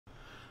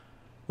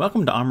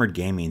Welcome to Armored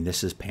Gaming.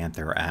 This is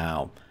Panther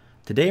Al.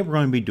 Today we're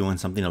going to be doing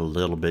something a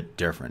little bit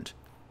different.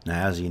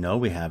 Now, as you know,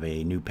 we have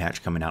a new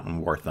patch coming out in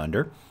War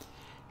Thunder,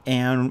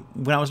 and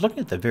when I was looking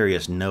at the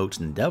various notes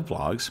and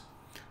devlogs,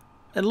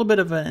 a little bit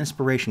of an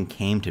inspiration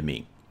came to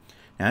me.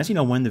 Now, as you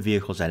know, one of the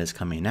vehicles that is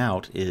coming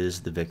out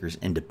is the Vickers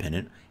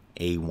Independent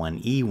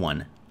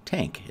A1E1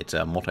 tank. It's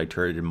a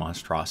multi-turreted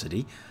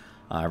monstrosity,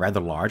 rather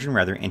large and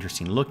rather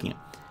interesting looking.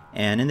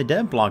 And in the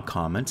devlog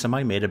comments,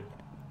 somebody made a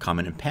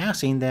comment in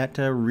passing that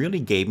really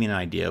gave me an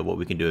idea of what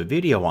we can do a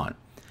video on.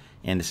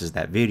 And this is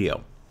that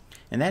video.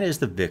 And that is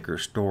the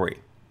Vickers Story.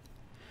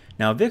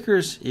 Now,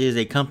 Vickers is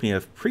a company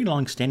of pretty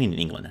long standing in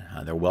England.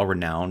 They're well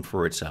renowned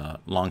for its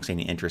long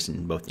standing interest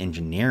in both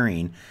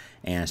engineering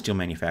and steel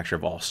manufacture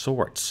of all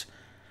sorts.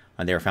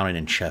 They were founded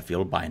in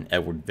Sheffield by an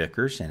Edward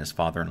Vickers and his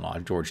father-in-law,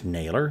 George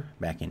Naylor,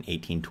 back in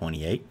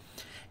 1828.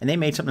 And they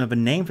made something of a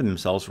name for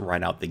themselves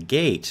right out the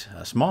gate.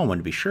 A small one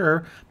to be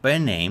sure, but a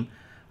name.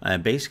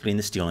 Basically in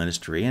the steel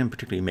industry, and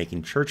particularly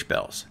making church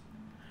bells.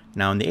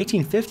 Now, in the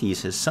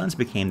 1850s, his sons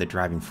became the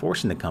driving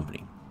force in the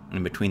company.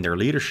 And between their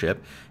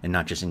leadership, and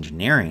not just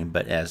engineering,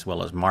 but as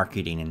well as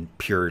marketing and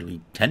purely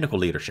technical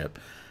leadership,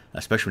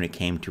 especially when it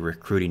came to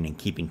recruiting and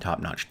keeping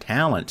top-notch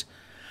talent,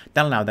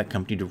 that allowed that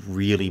company to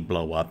really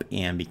blow up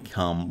and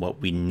become what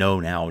we know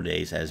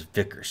nowadays as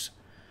Vickers.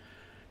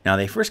 Now,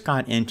 they first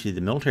got into the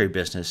military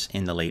business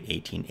in the late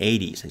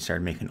 1880s. They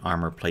started making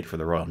armor plate for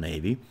the Royal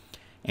Navy.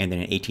 And then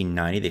in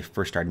 1890, they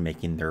first started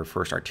making their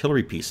first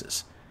artillery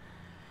pieces.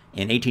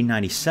 In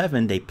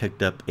 1897, they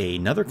picked up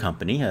another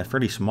company, a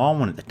fairly small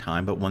one at the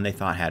time, but one they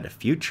thought had a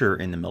future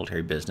in the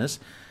military business.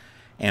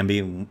 And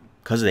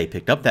because they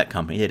picked up that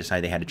company, they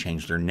decided they had to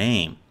change their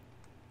name.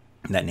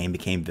 And that name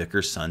became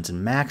Vickers, Sons,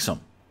 and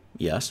Maxim.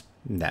 Yes,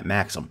 that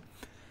Maxim.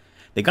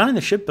 They got in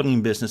the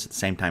shipbuilding business at the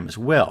same time as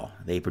well.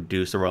 They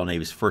produced the Royal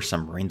Navy's first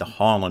submarine, the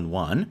Holland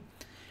I,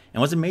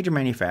 and was a major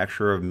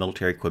manufacturer of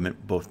military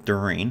equipment both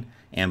during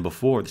and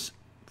before the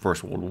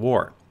First World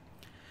War.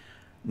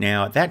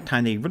 Now, at that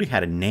time, they really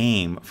had a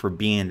name for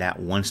being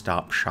that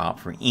one-stop shop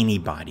for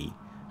anybody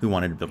who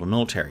wanted to build a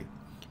military.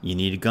 You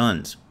needed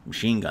guns,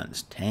 machine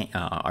guns,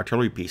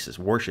 artillery pieces,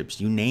 warships,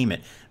 you name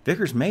it.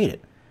 Vickers made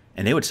it,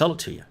 and they would sell it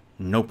to you,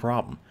 no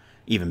problem.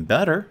 Even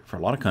better, for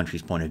a lot of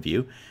countries' point of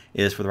view,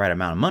 is for the right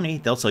amount of money,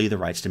 they'll sell you the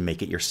rights to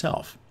make it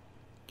yourself.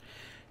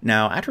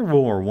 Now, after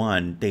World War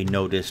I, they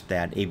noticed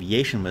that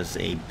aviation was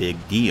a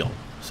big deal.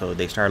 So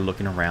they started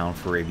looking around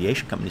for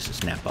aviation companies to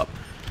snap up.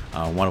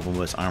 One of them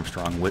was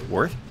Armstrong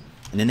Whitworth.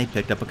 And then they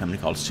picked up a company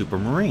called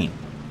Supermarine.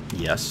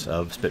 Yes,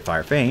 of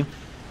Spitfire fame.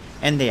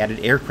 And they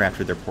added aircraft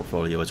to their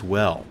portfolio as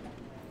well.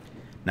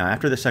 Now,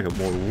 after the Second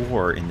World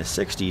War in the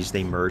 60s,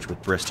 they merged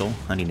with Bristol,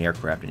 Hunting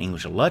Aircraft, and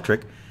English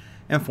Electric,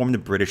 and formed the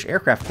British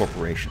Aircraft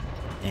Corporation.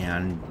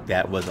 And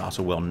that was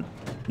also well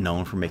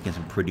known for making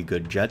some pretty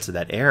good jets of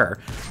that era,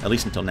 at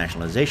least until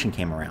nationalization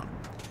came around.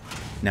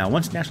 Now,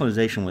 once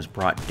nationalization was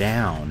brought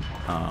down,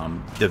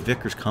 the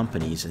Vickers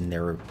companies, and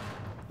there were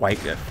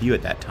quite a few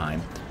at that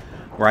time,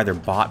 were either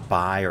bought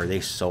by or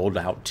they sold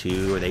out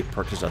to or they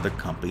purchased other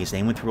companies.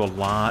 They went through a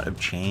lot of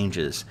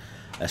changes,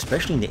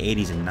 especially in the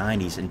 80s and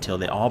 90s, until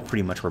they all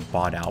pretty much were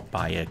bought out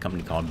by a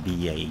company called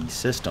BAE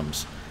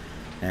Systems.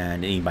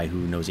 And anybody who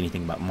knows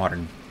anything about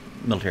modern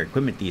military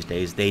equipment these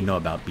days, they know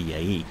about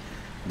BAE.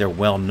 They're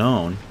well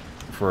known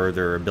for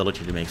their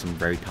ability to make some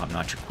very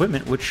top-notch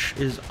equipment, which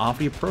is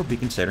awfully appropriate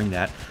considering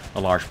that a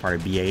large part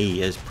of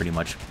BAE is pretty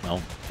much, well,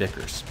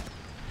 Vickers.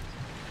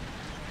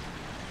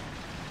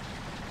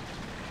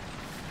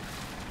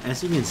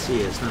 As you can see,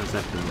 it's not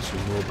exactly the most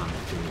mobile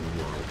thing in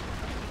the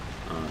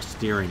world.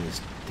 Steering is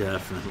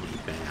definitely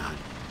bad.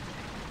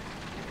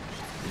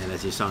 And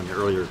as you saw in the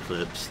earlier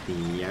clips,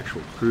 the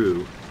actual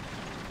crew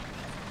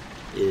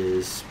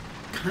is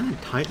kind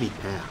of tightly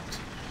packed.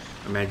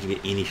 Imagine you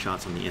get any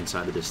shots on the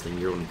inside of this thing,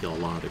 you're going to kill a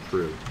lot of the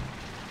crew.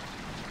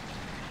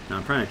 Now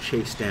I'm trying to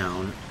chase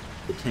down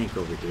the tank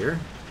over here.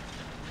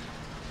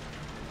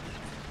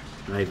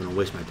 I'm not even going to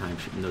waste my time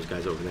shooting those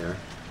guys over there.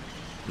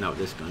 Not with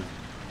this gun.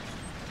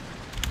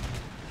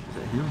 Is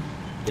that him?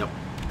 Yep,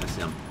 that's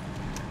him.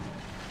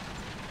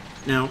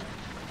 Now,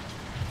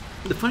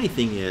 the funny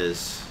thing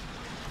is,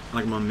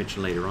 like I'm going to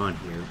mention later on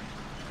here,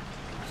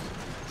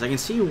 is I can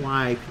see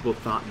why people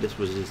thought this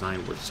was a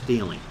design worth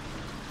stealing.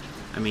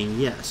 I mean,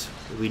 yes,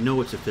 we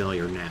know it's a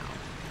failure now.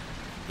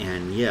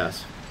 And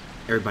yes,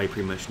 everybody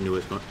pretty much knew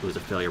it was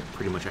a failure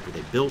pretty much after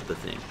they built the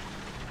thing,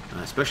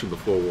 especially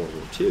before World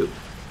War II.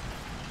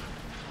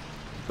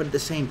 But at the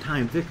same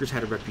time, Vickers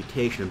had a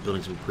reputation of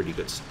building some pretty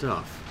good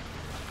stuff.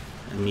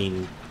 I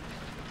mean,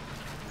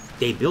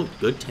 they built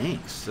good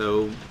tanks,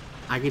 so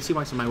I can see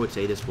why somebody would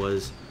say this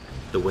was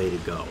the way to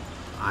go.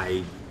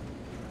 I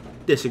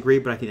disagree,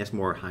 but I think that's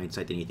more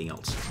hindsight than anything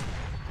else.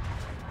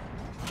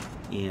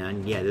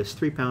 And yeah, this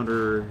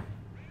 3-pounder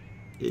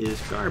is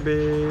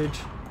garbage.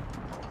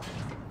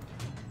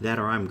 That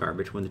or I'm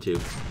garbage, one of the two.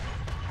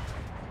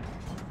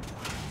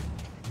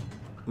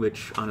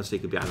 Which honestly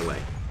could be either way.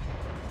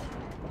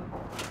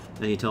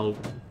 Then you tell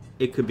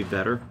it could be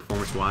better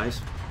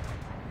performance-wise.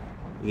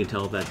 You can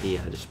tell that the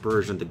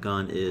dispersion of the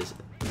gun is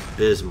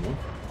abysmal.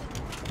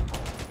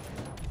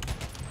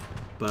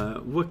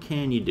 But what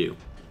can you do?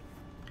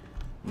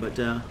 But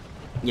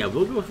yeah,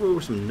 we'll go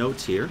through some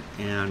notes here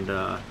and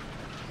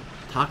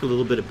talk a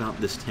little bit about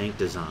this tank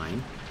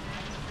design,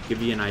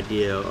 give you an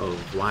idea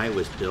of why it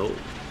was built,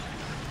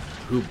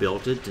 who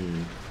built it,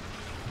 and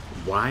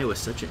why it was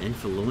such an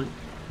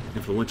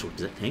influential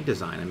tank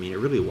design. I mean, it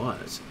really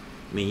was.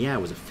 I mean, yeah,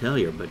 it was a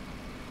failure, but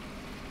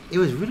it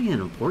was really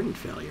an important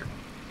failure.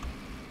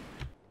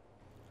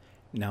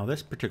 Now,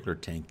 this particular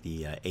tank,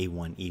 the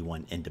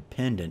A1E1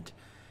 Independent,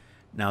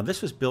 now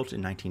this was built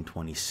in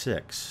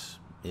 1926.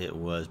 It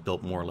was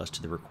built more or less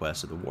to the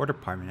request of the War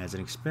Department as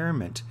an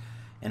experiment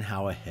in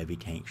how a heavy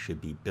tank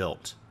should be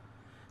built.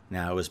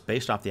 Now, it was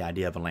based off the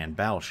idea of a land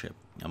battleship,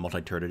 a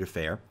multi-turreted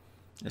affair,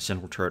 a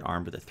central turret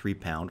armed with a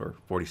 3-pound or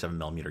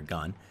 47mm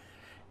gun,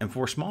 and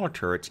 4 smaller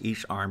turrets,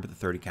 each armed with a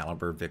 30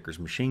 caliber Vickers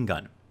machine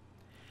gun.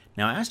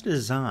 Now, as a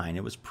design,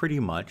 it was pretty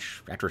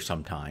much, after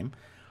some time,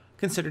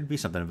 considered to be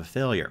something of a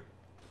failure.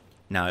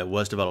 Now, it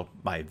was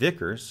developed by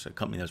Vickers, a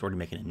company that was already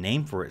making a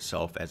name for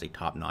itself as a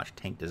top-notch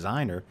tank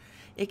designer.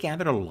 It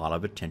gathered a lot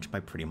of attention by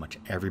pretty much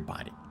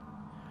everybody.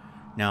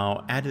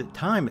 Now, at the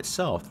time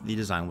itself, the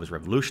design was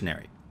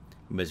revolutionary.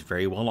 It was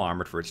very well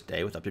armored for its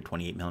day with up to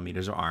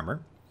 28mm of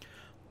armor.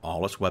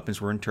 All its weapons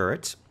were in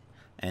turrets,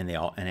 and it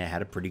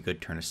had a pretty good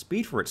turn of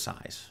speed for its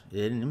size.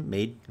 It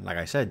made, like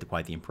I said,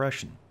 quite the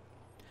impression.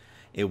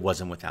 It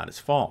wasn't without its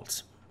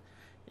faults.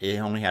 It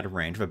only had a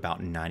range of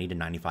about 90 to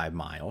 95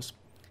 miles,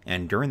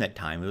 and during that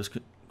time it was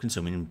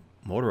consuming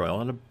motor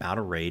oil at about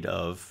a rate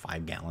of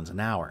 5 gallons an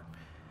hour.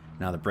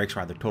 Now, the brakes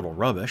were either total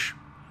rubbish,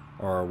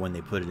 or when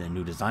they put in a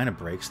new design of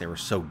brakes, they were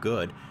so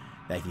good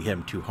that if you hit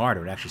them too hard, it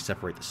would actually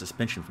separate the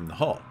suspension from the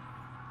hull.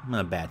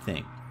 Not a bad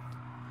thing.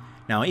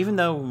 Now, even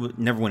though it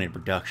never went into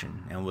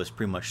production and was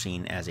pretty much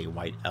seen as a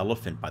white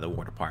elephant by the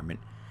War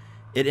Department,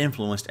 it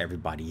influenced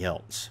everybody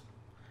else.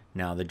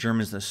 Now, the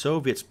Germans and the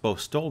Soviets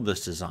both stole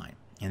this design,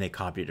 and they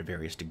copied it to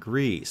various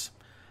degrees.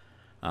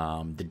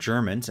 The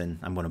Germans, and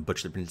I'm going to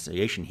butcher the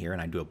pronunciation here,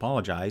 and I do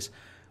apologize,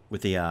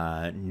 with the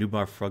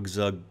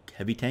Neubauflugzeug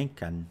heavy tank,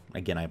 and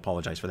again, I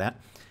apologize for that,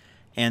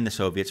 and the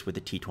Soviets with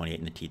the T-28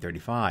 and the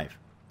T-35.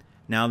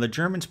 Now, the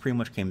Germans pretty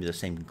much came to the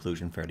same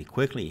conclusion fairly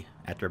quickly.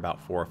 After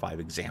about 4 or 5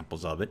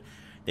 examples of it,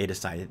 they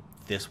decided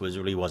this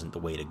really wasn't the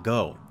way to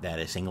go, that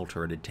a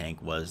single-turreted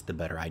tank was the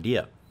better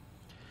idea.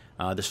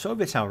 The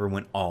Soviets, however,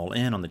 went all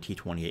in on the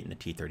T-28 and the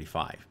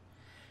T-35.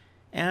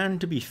 And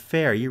to be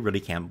fair, you really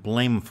can't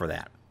blame them for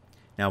that.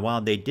 Now,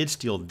 while they did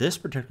steal this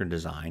particular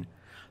design,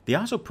 they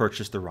also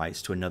purchased the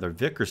rights to another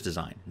Vickers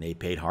design. They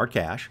paid hard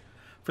cash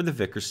for the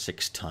Vickers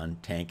 6-ton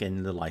tank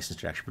and the license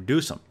to actually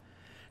produce them.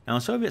 Now,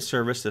 in Soviet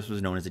service, this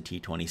was known as the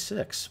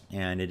T-26,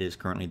 and it is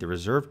currently the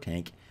reserve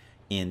tank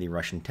in the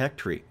Russian tech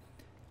tree.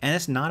 And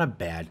it's not a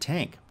bad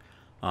tank.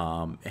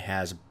 It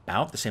has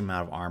about the same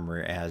amount of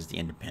armor as the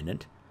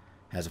Independent,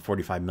 has a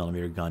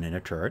 45mm gun and a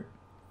turret,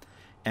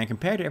 and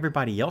compared to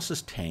everybody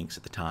else's tanks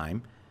at the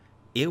time,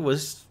 it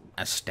was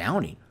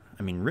astounding.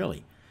 I mean,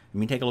 really. I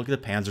mean, take a look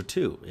at the Panzer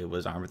II. It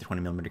was armed with a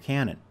 20mm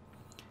cannon.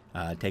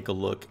 Take a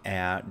look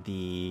at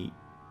the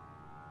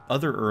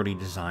other early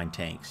design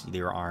tanks.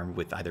 They were armed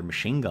with either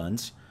machine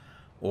guns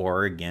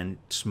or, again,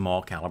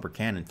 small caliber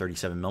cannon,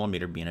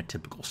 37mm being a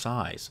typical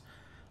size,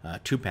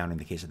 2-pound in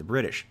the case of the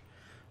British.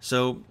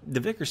 So the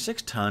Vickers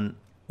 6-ton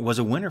was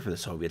a winner for the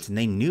Soviets, and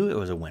they knew it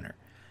was a winner.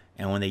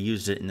 And when they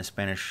used it in the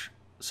Spanish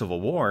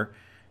Civil War,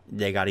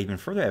 they got even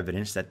further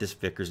evidence that this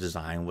Vickers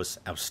design was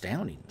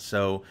astounding.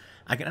 So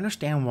I can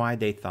understand why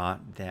they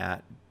thought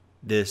that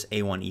this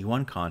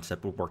A1E1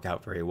 concept would work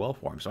out very well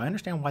for them. So I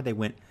understand why they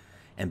went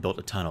and built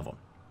a ton of them.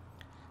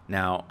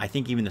 Now, I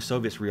think even the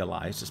Soviets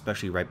realized,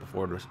 especially right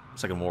before the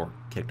Second War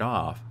kicked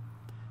off,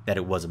 that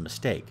it was a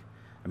mistake.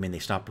 I mean, they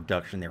stopped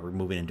production. They were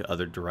moving into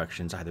other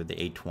directions, either the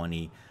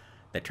A20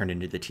 that turned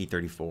into the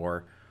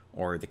T-34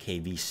 or the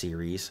KV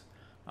series.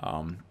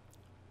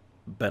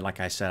 But like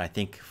I said, I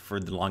think for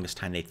the longest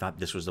time they thought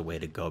this was the way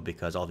to go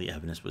because all the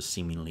evidence was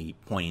seemingly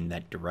pointing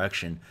that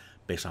direction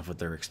based off of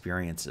their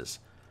experiences.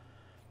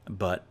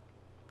 But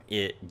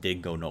it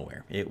did go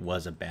nowhere. It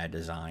was a bad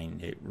design.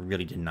 It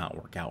really did not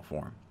work out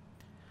for them.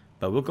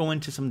 But we'll go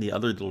into some of the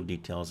other little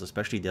details,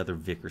 especially the other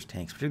Vickers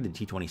tanks, particularly the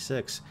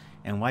T-26,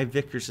 and why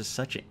Vickers is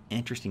such an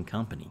interesting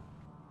company.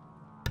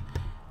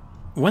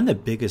 One of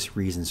the biggest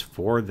reasons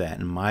for that,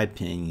 in my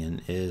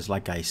opinion, is,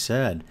 like I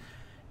said,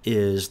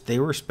 is they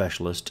were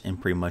specialists in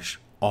pretty much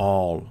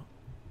all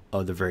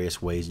of the various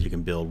ways you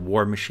can build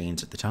war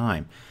machines at the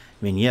time.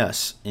 I mean,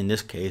 yes, in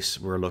this case,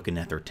 we're looking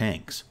at their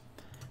tanks.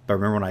 But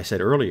remember what I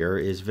said earlier,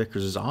 is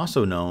Vickers is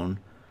also known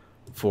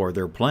for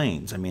their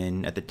planes. I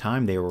mean, at the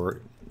time, they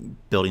were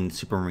building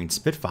Supermarine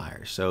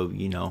Spitfires. So,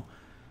 you know,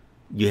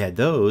 you had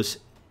those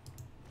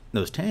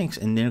tanks,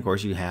 and then, of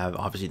course, you have,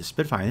 obviously, the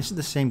Spitfire. And this is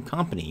the same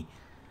company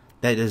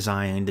that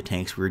designed the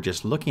tanks we were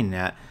just looking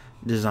at,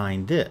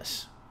 designed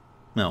this.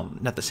 Well,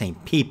 not the same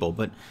people,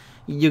 but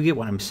you get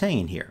what I'm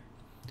saying here.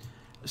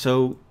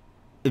 So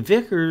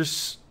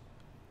Vickers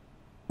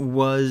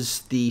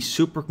was the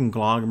super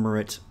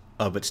conglomerate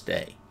of its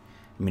day.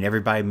 I mean,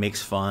 everybody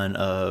makes fun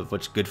of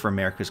what's good for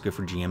America is good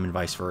for GM and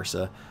vice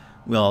versa.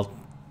 Well,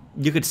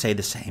 you could say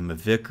the same of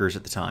Vickers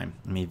at the time.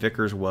 I mean,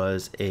 Vickers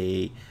was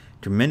a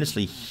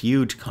tremendously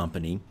huge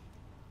company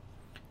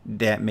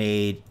that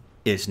made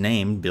its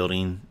name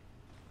building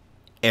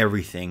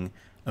everything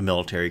a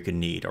military could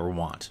need or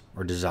want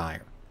or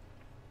desire.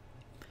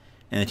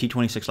 And the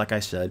T-26, like I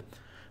said,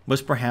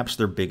 was perhaps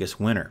their biggest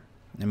winner.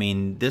 I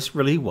mean, this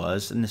really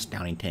was an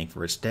astounding tank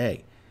for its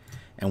day.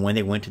 And when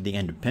they went to the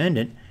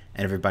independent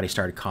and everybody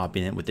started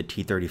copying it with the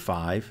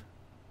T-35,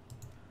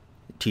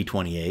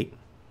 T-28,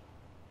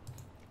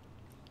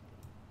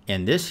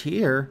 and this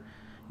here,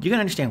 you can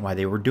understand why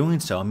they were doing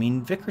so. I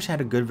mean, Vickers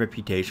had a good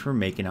reputation for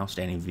making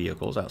outstanding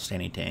vehicles,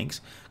 outstanding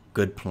tanks,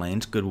 good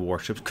planes, good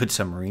warships, good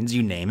submarines,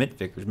 you name it.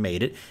 Vickers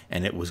made it,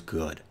 and it was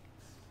good.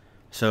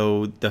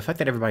 So the fact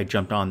that everybody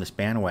jumped on this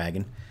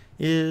bandwagon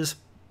is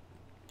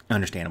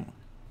understandable.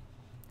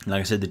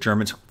 Like I said, the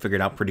Germans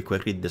figured out pretty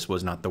quickly this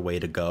was not the way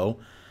to go.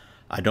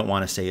 I don't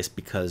want to say it's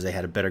because they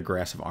had a better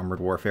grasp of armored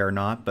warfare or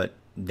not, but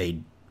they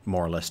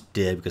more or less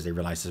did because they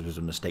realized this was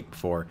a mistake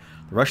before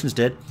the Russians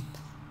did.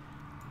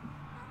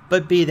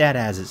 But be that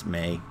as it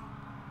may,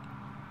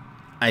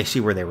 I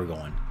see where they were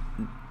going.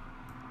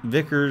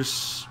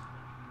 Vickers,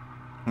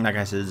 like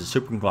I said, is a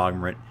super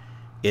conglomerate.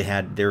 It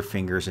had their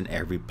fingers in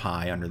every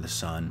pie under the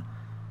sun.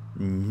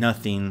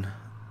 Nothing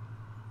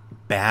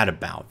bad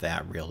about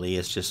that, really.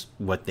 It's just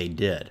what they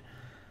did.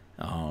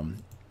 I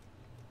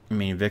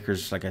mean,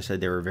 Vickers, like I said,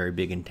 they were very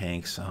big in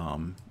tanks.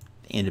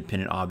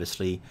 Independent,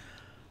 obviously.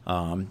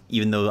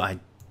 Even though I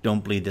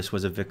don't believe this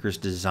was a Vickers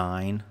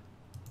design,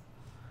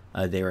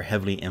 they were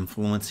heavily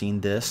influencing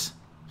this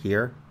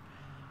here.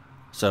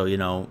 So, you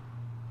know,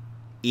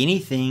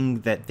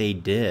 anything that they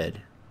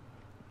did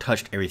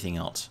touched everything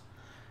else.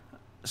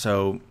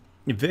 So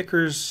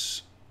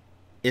Vickers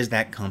is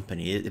that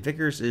company.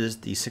 Vickers is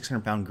the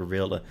 600-pound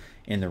gorilla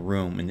in the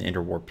room in the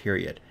interwar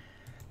period.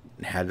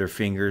 Had their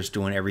fingers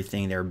doing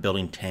everything. They were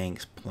building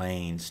tanks,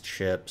 planes,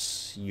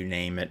 ships, you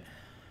name it.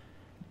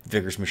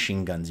 Vickers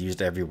machine guns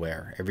used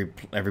everywhere.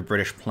 Every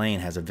British plane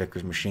has a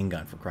Vickers machine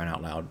gun, for crying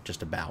out loud,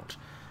 just about.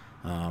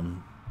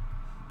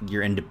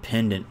 Your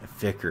independent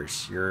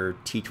Vickers, your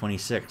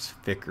T-26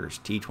 Vickers,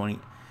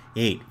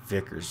 T-28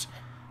 Vickers,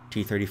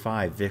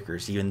 T-35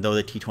 Vickers, even though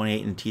the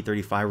T-28 and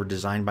T-35 were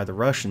designed by the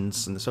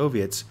Russians and the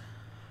Soviets.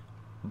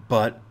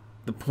 But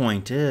the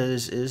point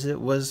is it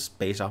was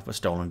based off a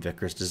stolen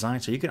Vickers design.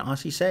 So you can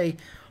honestly say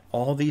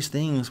all these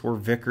things were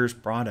Vickers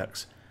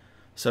products.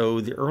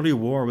 So the early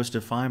war was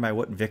defined by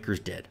what Vickers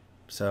did.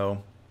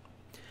 So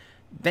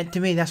that, to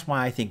me, that's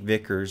why I think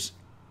Vickers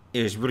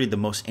is really the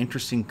most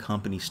interesting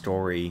company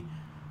story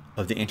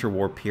of the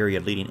interwar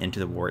period leading into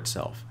the war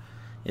itself,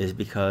 is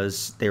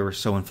because they were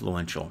so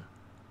influential.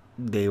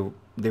 They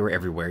were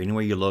everywhere.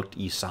 Anywhere you looked,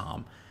 you saw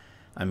them.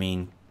 I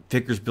mean,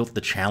 Vickers built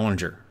the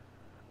Challenger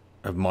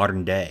of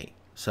modern day.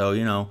 So,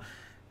 you know,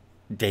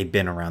 they've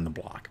been around the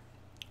block.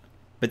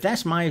 But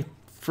that's my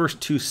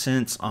first 2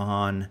 cents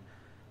on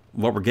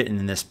what we're getting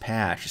in this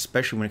patch,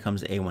 especially when it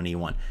comes to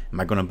A1E1. Am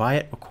I going to buy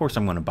it? Of course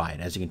I'm going to buy it.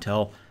 As you can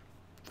tell,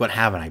 what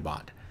haven't I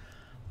bought?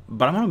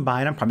 But I'm going to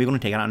buy it. I'm probably going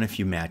to take it out in a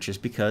few matches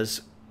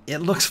because it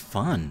looks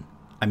fun.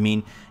 I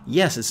mean,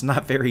 yes, it's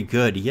not very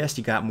good. Yes,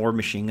 you got more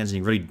machine guns than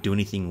you really do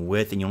anything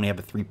with, and you only have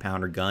a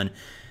 3-pounder gun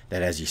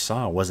that, as you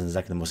saw, wasn't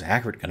exactly the most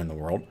accurate gun in the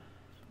world.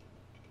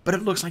 But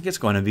it looks like it's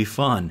going to be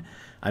fun.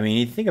 I mean,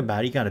 you think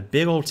about it, you got a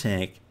big old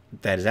tank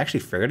that is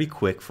actually fairly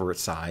quick for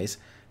its size.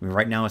 I mean,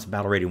 right now it's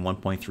battle rating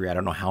 1.3. I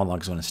don't know how long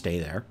it's going to stay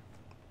there.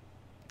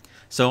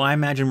 So I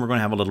imagine we're going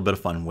to have a little bit of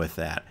fun with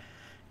that.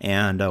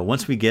 And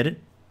once we get it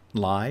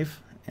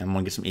live, and I'm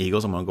going to get some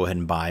Eagles, I'm going to go ahead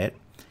and buy it.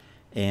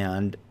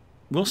 And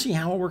we'll see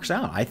how it works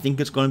out. I think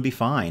it's going to be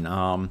fine.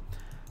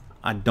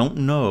 I don't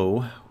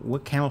know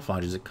what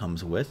camouflages it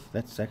comes with.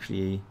 That's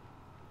actually,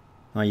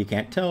 well, you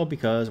can't tell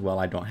because, well,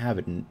 I don't have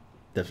it in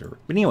the server.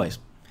 But anyways,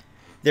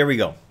 there we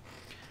go.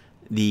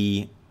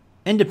 The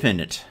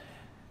Independent.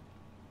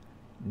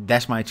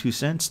 That's my 2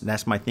 cents.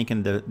 That's my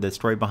thinking, the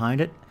story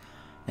behind it.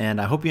 And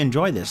I hope you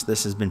enjoyed this.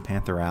 This has been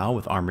Panther Al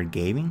with Armored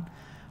Gaming.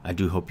 I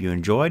do hope you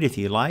enjoyed. If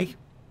you like,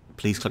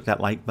 please click that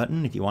like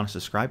button. If you want to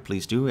subscribe,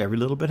 please do. Every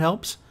little bit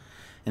helps.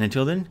 And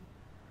until then,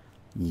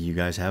 you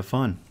guys have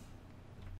fun.